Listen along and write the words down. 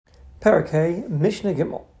Parakeh, Mishnah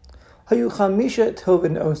Gimel. Hayu Chamisha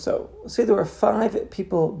Tovin Oso. Say there were 5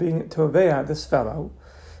 people being Tovea, this fellow,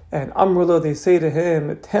 and Amrulo, they say to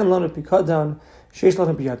him, 10 lanu pikadon, 6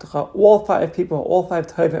 lanu biyadcha. All 5 people, all 5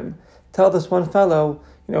 Tovim, tell this one fellow,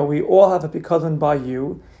 we all have a pikadon by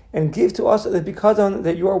you, and give to us the pikadon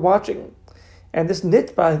that you are watching. And this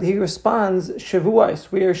nitba, he responds, Shavua, I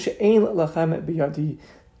swear, she'ein lachem biyadi.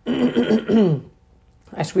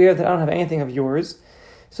 I swear that I don't have anything of yours.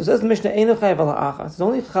 So it says the Mishnah, Einu chayav ala achas. It's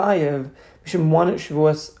only chayav mishum one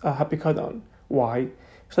shavuos hapikadon. Why?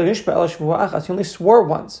 So nishba ala shavua achas. He only swore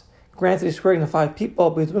once. Granted, he's swearing to 5 people,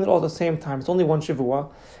 but he's doing it all at the same time. It's only one shavua,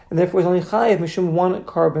 and therefore he's only chayav mishum one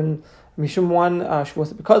carbon, mishum one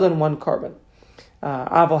shavuos hapikadon, one carbon.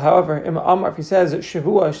 Aval, however, if he says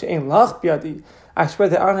shavua she'ein lach biyadi, I swear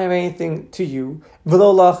that I don't have anything to you,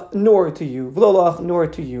 v'lo lach nor to you, v'lo lach nor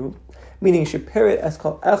to you. Meaning, sheperit as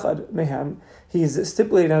called echad mehem. He's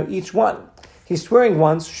stipulating out each one. He's swearing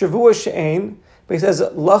once, shavua she'ein, but he says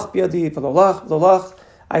lach biadi v'lo lach.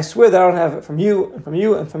 I swear that I don't have it from you and from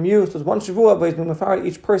you and from you. So it's one shavua, but he's being mefared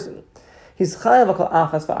each person. He's chayav akal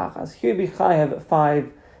achas v'achas. He'd be chayav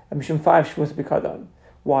 5 mishum 5 shavuos b'kadon.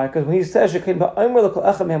 Why? Because when he says shekein ba'omer l'kol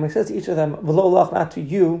echad mehem, he says to each of them v'lo lach, not to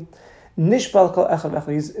you. Nishbal kol echad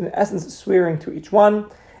v'echad. He's in essence swearing to each one,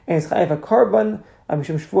 and he's chayav a carbon.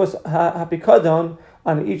 Mishum shvuos hapikadon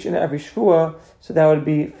on each and every shvua, so that would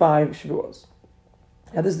be 5 shvuos.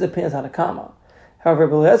 Now this is the opinion of Tanakama. However,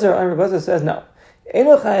 Rebbe Eliezer says no. He's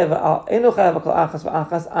not going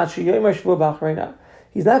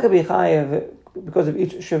to be chayav because of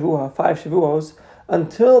each shavua, 5 shavuos,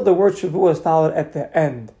 until the word shavua is followed at the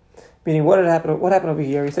end. Meaning, what happened over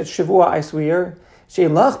here? He said shavua, I swear,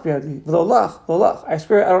 she'elach biadi v'lo lach. I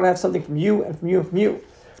swear I don't have something from you and from you and from you.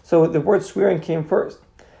 So the word swearing came first.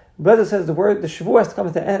 Brother says the shavua has to come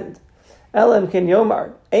at the end. Elam ken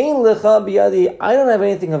yomar ein lecha biyadi. I don't have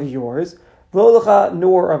anything of yours. V'lo lecha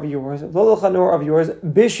nor of yours. V'lo lecha nor of yours.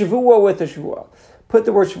 B'shavua with the shavua. Put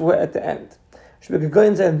the word shavua at the end.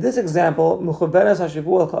 In this example, muchavenas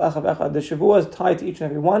hashavua kol echav echad. The shavua is tied to each and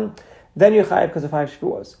every one. Then you chayav because of 5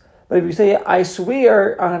 shavuos. But if you say I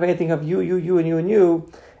swear I don't have anything of you, and you,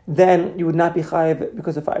 then you would not be chayav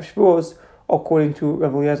because of 5 shavuos. According to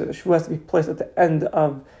Rebbe Eliezer, the shavua has to be placed at the end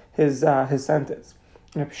of his sentence.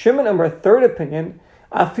 And Shimon, number 3rd opinion,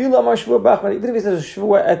 even if he says a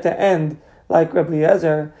shavua at the end, like Rebbe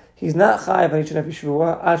Eliezer, he's not chayav on each and every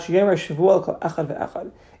shavua.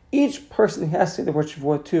 Each person has to say the word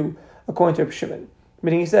shavua too, according to Rebbe Shimon.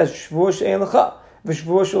 Meaning he says shavua she'ein lecha,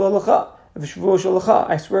 v'shavua shelo lecha, v'shavua shelo lecha.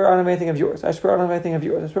 I swear I don't have anything of yours. I swear I don't have anything of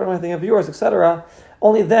yours. I swear I don't have anything of yours, etc.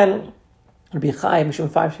 Only then it'll be chayav mishum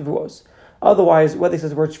 5 shavuos. Otherwise, whether he says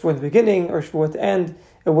the word shavua in the beginning or shavua at the end,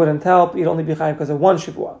 it wouldn't help. You'd only be chayav because of 1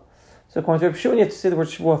 shavua. So according to Rebbe Shimon, you have to say the word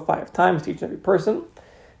shavua 5 times to each and every person.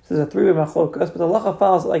 So there's a 3-way machlokas, but the halacha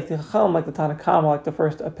follows like the Chacham, like the Tanakama, like the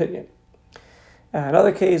first opinion.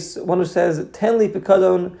 Another case, one who says, 10 li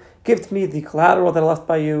pikadon, give to me the collateral that I left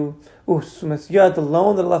by you. Sumas yad, the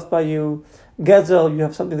loan that I left by you. Gezel, you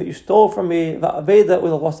have something that you stole from me. Va'aveda,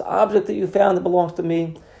 with a lost object that you found that belongs to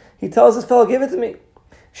me. He tells this fellow, give it to me.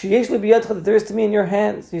 Sheyesh li biyadcha, that there is to me in your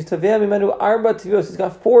hands. He's taveh mimenu arba tivios. He's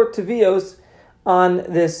got 4 tivios on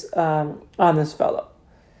this fellow.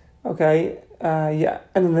 Okay,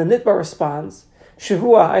 And then the nitba responds,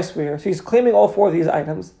 shavua, I swear. So he's claiming all 4 of these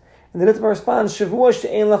items. And the nitba responds, shavua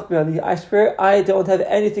she'ein lach biyadi. I swear I don't have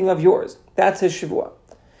anything of yours. That's his shavua.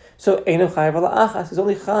 So einu chayav ala achas. He's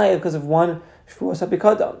only chayav because of 1 shavua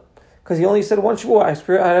sapikadon. Because he only said 1 shavua. I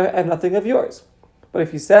swear I have nothing of yours. But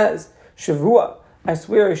if he says shavua, I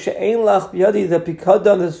swear she'ein lach biyadi, the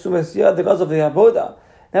pikadon, the sumas yad, the gaz of the aboda.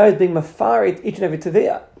 Now he's being mafarit each and every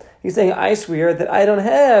teviyah. He's saying, I swear that I don't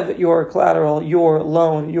have your collateral, your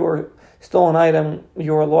loan, your stolen item,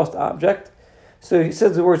 your lost object. So he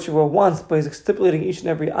says the word shavua once, but he's stipulating each and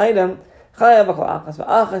every item. Chayav akal achas.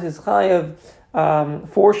 V'achas is chayav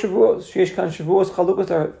 4 shavuos. Sheyesh kan shavuos chalukas.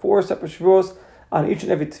 There are 4 separate shavuos on each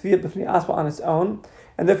and every tefillah b'fnei aspa on its own,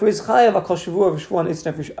 and therefore he's chayav akal shavua v'shavua on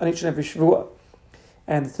each and every shavua.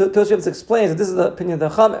 And Tosfos explains that this is the opinion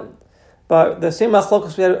of the Chamim, but the same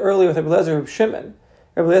machlokas we had earlier with Rebbe Eliezer and Shimon.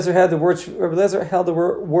 Rebbe Eliezer held the word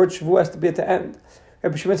shavua has to be at the end.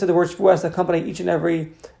 Rebbe Shimon said the word shavua has to accompany each and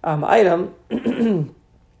every item.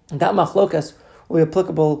 That machlokas will be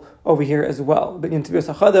applicable over here as well. But in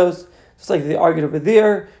Tibios Hachados, just like they argued over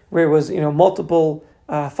there, where it was multiple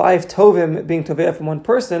 5 tovim being tovea from 1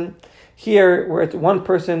 person, here where it's 1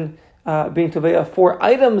 person being tovea 4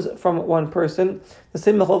 items from 1 person, the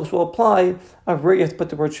same machlokas will apply of where you have to put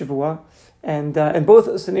the word shavua. And in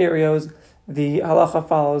both scenarios, the halacha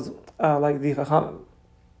follows like the Chachamim.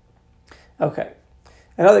 Okay.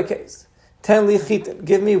 Another case. Ten li chitin,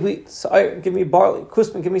 give me wheat. Sa'ir, give me barley.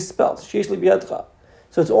 Kusman, give me spelt. Sheish li biyadcha.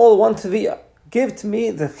 So it's all one teviyah. Give to me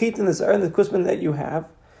the chitin, the sa'ir, and the kusman that you have.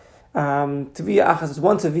 Teviyah achas is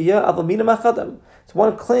one teviyah. Aval minam achadam. It's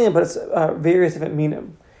one claim, but it's various different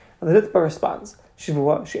minim. And the Nitba responds,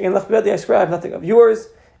 Shavua, she'en lach biyadi, I swear I have nothing of yours.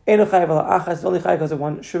 Einu chayav ala achas, it's only chayav because of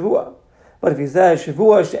one Shavua. But if he says,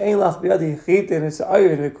 Shavua, she'en lach biyadi, chitin,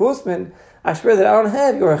 sa'ir, and kusman, I swear that I don't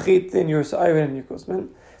have your chitin, your sa'ir, and your kusman.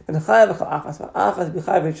 Then chayav achas, achas, be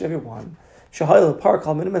chayav each and every one. Shahayil par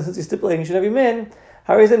kal min, and since he's stipulating each and every min,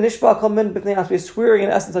 how is it nishba kal min, b'fnei has to be swearing in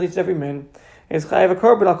essence on each and every min. It's chayav a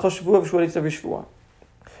korban al kol Shavua v'shua each and every Shavua.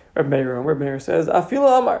 Reb Meir says,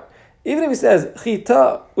 Afilo Amar, even if he says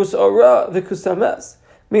chita us'ora v'kusames,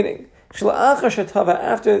 meaning shala'acha shetava,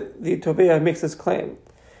 after the toveya makes this claim,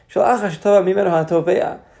 shala'acha shetava mimenu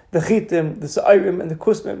ha'toveya, the chitim, the sa'irim, and the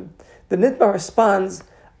kusmim, the Nitba responds,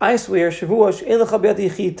 I swear, Shavua she'en lecha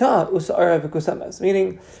biyadi chita us'ora v'kusames,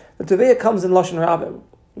 meaning the toveya comes in lashon rabim.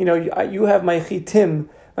 You know, you have my chitim,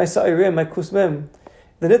 my sa'irim, my kusmim.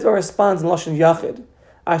 The Nitba responds in lashon yachid.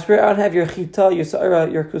 I swear I don't have your chita, your sa'ira,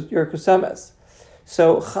 your kusames.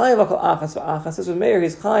 So chayav akal achas v'achas. This is Meir.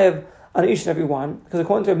 He's chayav on each and every one, because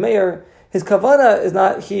according to Meir, his kavana is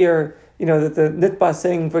not here. You know that the Nitba is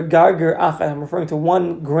saying for garger achas. I'm referring to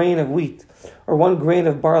one grain of wheat, or one grain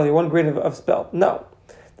of barley, or one grain of spelt. No,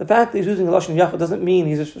 the fact that he's using the lashon yachid doesn't mean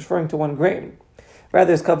he's just referring to one grain.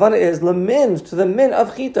 Rather, his kavana is lemin, to the min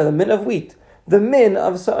of chita, the min of wheat, the min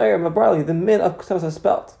of sa'ir, of barley, the min of kusames of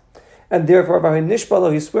spelt. And therefore, by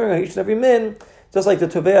nishbalo, he's swearing on each and every min, just like the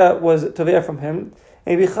toveya was toveya from him.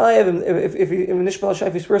 And if nishbalo,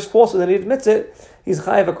 if he swears falsely, then he admits it, he's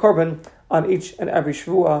chayav a korban on each and every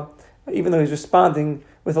shvua, even though he's responding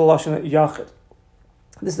with a lashon yachid.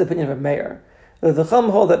 This is the opinion of a mayor. The Chacham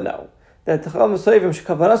hold that no, that the Chacham Soivim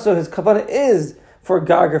shekavanaso, his kavanah is for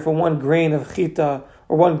garger, for one grain of chita,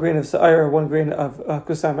 or one grain of sa'ir, or one grain of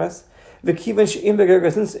kusames.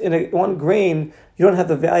 Since in one grain you don't have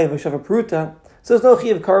the value of a shava pruta, so there's no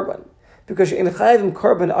chiyav korban, because in chayavim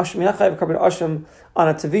korban asham, you're not chayav korban asham on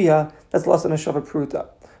a teviyah that's less than a shava pruta.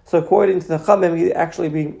 So according to the Chamim, he'd actually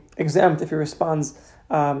be exempt if he responds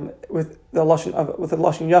with the lashon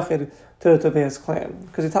yachid to the teviyah's claim,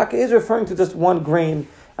 because Itaka is referring to just one grain,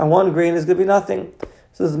 and one grain is going to be nothing.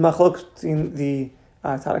 So this is machlok between the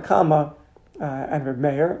Tanakama and Reb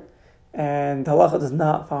Meir. And halacha does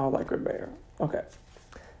not follow like Reb Meir. Okay.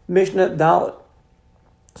 Mishnah Dalet.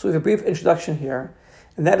 So we have a brief introduction here,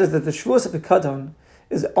 and that is that the Shavuos Pekadon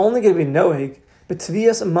is only going to be noeg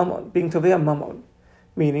b'tviyas mamon, being tovei mamon.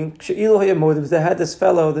 Meaning, she'ilu hayamodim, they had this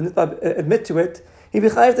fellow, the Nitba admit to it, he'd be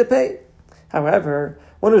chayav to pay. However,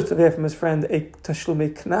 one who's tovei from his friend a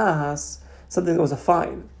tashlumei knas, something that was a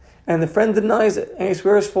fine, and the friend denies it, and he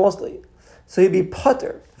swears falsely. So he'd be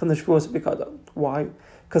putter from the Shavuos Pekadon. Why?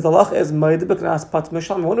 Because the law is ma'id b'knas pat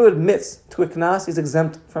mishlam. One who admits to a knas, he's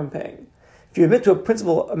exempt from paying. If you admit to a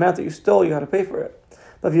principal amount that you stole, you got to pay for it.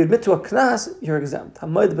 But if you admit to a knas, you're exempt.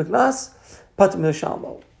 Ma'id b'knas pat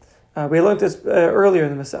mishlam. We learned this earlier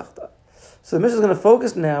in the Masechta. So the Mishnah is going to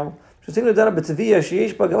focus now. What happens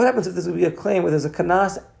if there's going to be a claim where there's a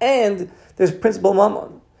knas and there's principal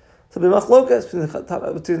mammon? So b'machlokas between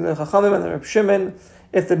the Chachamim and the Reb Shimon,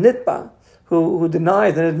 if the nitba who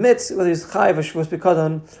denies and admits whether he's chayiv a Shavuos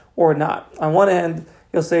Pekadon or not. On one hand,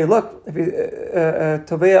 you'll say, look, if you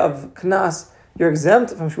toveya of knas, you're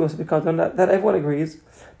exempt from Shavuos Pekadon. That everyone agrees.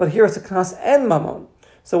 But here it's a knas and mammon.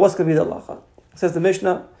 So what's going to be the halacha? Says the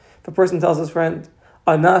Mishnah, if a person tells his friend,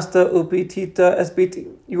 anasta upitita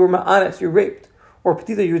espiti, you were ma'anes, you raped, or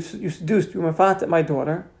petita, you seduced, you were mafat my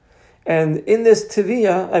daughter, and in this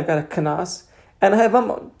teviya, I've got a knas, and I have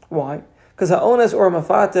mammon. Why? Because ha'ones or a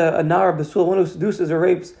mafata, a nara basul, one who seduces or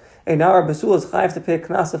rapes a nara basul is chayav to pay a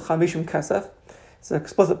knas of chamishim kesef. It's an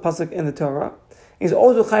explicit pasuk in the Torah. He's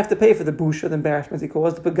also chayav to pay for the busha, the embarrassment he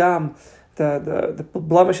caused, the pagam, the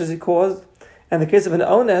blemishes he caused. And in the case of an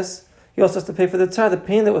ones, he also has to pay for the tzar, the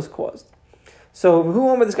pain that was caused. So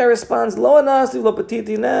this guy responds, lo anasti, lo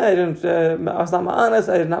petiti, I was not ma'anas,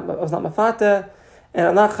 I was not mafata, and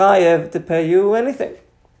I'm not chayav to pay you anything.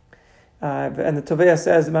 And the Toveya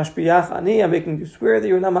says, Mashpiyach ani, I'm making you swear that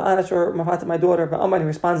you're not ma'anas or mafata my daughter, but Amen, he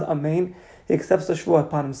responds, Amen. He accepts the shvuah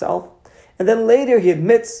upon himself. And then later he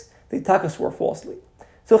admits that he taka swore falsely.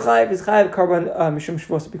 So chayav is chayav karban mishum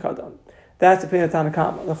shvuos b'kadon. That's the opinion of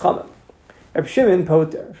Tanakama, the Chamim. Reb Shimon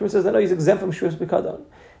poter. Shimon says, no, he's exempt from shvuos b'kadon.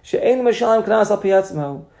 She'ein mashalim knas al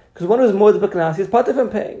piyatzmo, because one who's more b'knas, he's part of him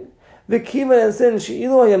paying. V'kivan and sin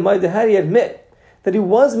she'ilu hayamay, had he admit that he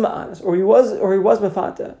was ma'anas or he was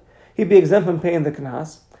mafata, he'd be exempt from paying the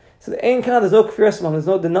knas. So the Ein Kan, there's no Kfiras Mom, there's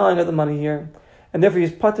no denying of the money here. And therefore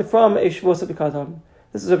he's parted from a Shavuos B'Kadon.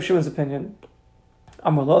 This is Reb Shimon's opinion.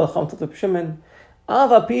 Amar lo Lacham to Reb Shimon.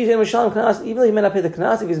 Ava Pijan Mishalim Knas, even though he may not pay the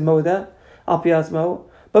Knas if he's Moda, Al Piazmo,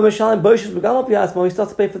 but Mishalim Boshis Begam Al Piazmo, he still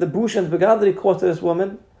has to pay for the Bush and the Begam that he caused to this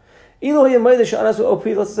woman.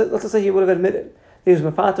 Let's say he would have admitted that he was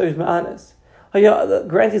Mefata, he was Ma'anis.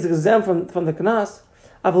 Granted, he's exempt from the Knas,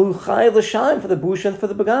 Avalu Chayiv L'Shalim for the Bush and for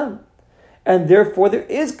the Begam. And therefore there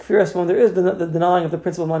is Kfiras Mom, there is the denying of the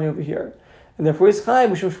principal money over here. And therefore he's Chayiv,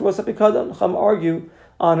 Mishum Shavuos HaPikadon. Chum argue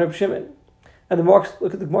on Reb Shimon. And the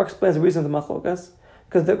Mark explains the reason of the Machlokas.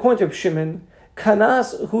 Because according to Reb Shimon,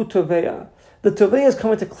 Kanas hu Toveya. The Toveya is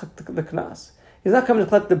coming to collect the Knas. He's not coming to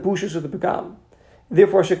collect the bushes or the Begam.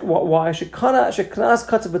 Therefore, why? Sheknas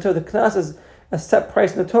cuts of the Torah. The Knas is a set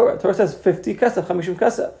price in the Torah. The Torah says 50 kesef, 50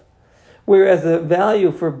 kesef. Whereas the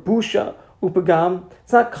value for busha upagam,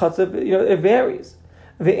 it's not katzav, it varies.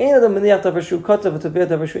 A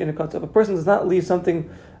person does not leave something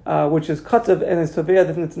which is katzav and is taveh,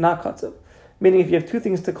 the thing that's not katzav. Meaning, if you have two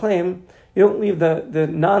things to claim, you don't leave the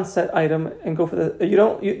non-set item and go for the you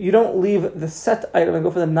don't leave the set item and go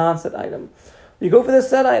for the non-set item. You go for the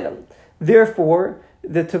set item. Therefore,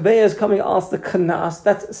 the taveh is coming off the kanas.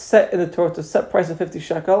 That's set in the Torah, it's a set price of 50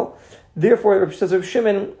 shekel. Therefore, says Reb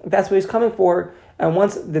Shimon, that's what he's coming for. And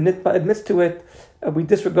once the nitba admits to it, we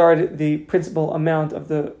disregard the principal amount of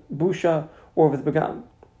the busha or the begam.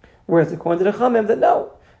 Whereas according to the Chamim, that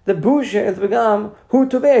no, the busha and the begam, who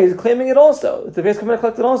taveh, he's claiming it also. The taveh is coming to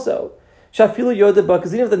collect it also. Shafilu yodeba,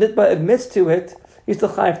 because even if the nitba admits to it, he's still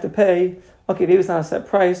chayav to pay. Okay, maybe it's not a set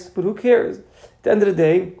price, but who cares? At the end of the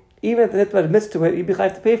day, even if the nitba admits to it, he'd be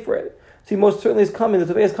chayav to pay for it. So he most certainly is coming.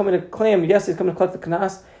 The taveh is coming to claim. Yes, he's coming to collect the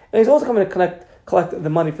kanas, and he's also coming to collect the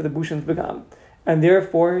money for the busha and the begam. And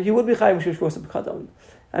therefore, he would be chayav mishum shavuos b'kadon.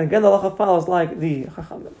 And again, the halacha follows like the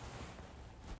chachamim.